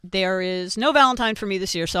there is no Valentine for me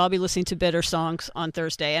this year, so I'll be listening to Bitter songs on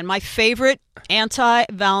Thursday. And my favorite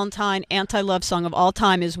anti-Valentine, anti-love song of all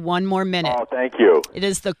time is One More Minute. Oh, thank you. It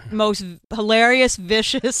is the most hilarious,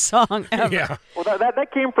 vicious song ever. Yeah. Well,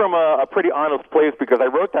 that came from a pretty honest place, because I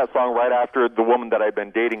wrote that song right after the woman that I'd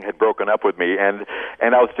been dating had broken up with me, and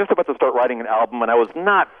I was just about to start writing an album, and I was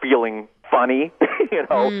not feeling funny,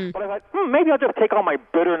 But I thought, maybe I'll just take all my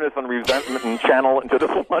bitterness and resentment and channel into this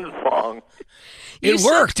one song. It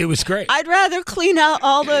worked. It was great. I'd rather clean out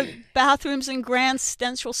all the bathrooms in Grand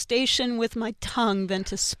Central Station with my tongue than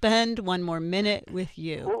to spend one more minute with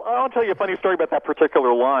you. Well, I'll tell you a funny story about that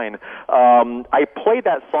particular line. I played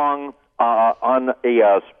that song on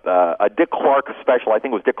a Dick Clark special. I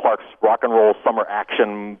think it was Dick Clark's Rock and Roll Summer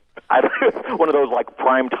Action, one of those like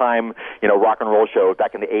prime time, rock and roll shows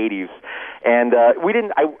back in the 80s. And we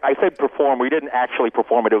didn't. I said perform. We didn't actually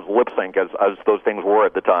perform it. It was lip sync, as those things were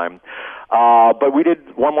at the time. But we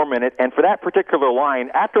did One More Minute. And for that particular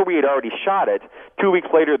line, after we had already shot it, 2 weeks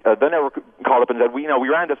later, the network called up and said, we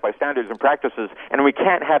ran this by standards and practices, and we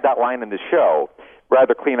can't have that line in the show.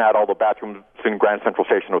 Rather clean out all the bathrooms in Grand Central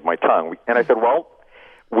Station with my tongue. And I said, well,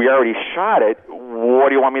 we already shot it. What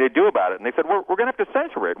do you want me to do about it? And they said, we're going to have to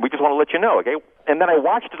censor it. We just want to let you know, okay? And then I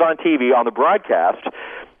watched it on TV, on the broadcast,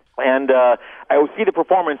 and I would see the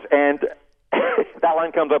performance, and that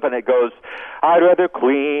line comes up, and it goes, I'd rather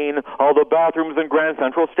clean all the bathrooms in Grand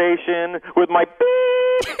Central Station with my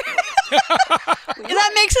beep.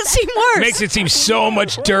 That makes it seem worse. Makes it seem so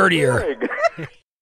much dirtier.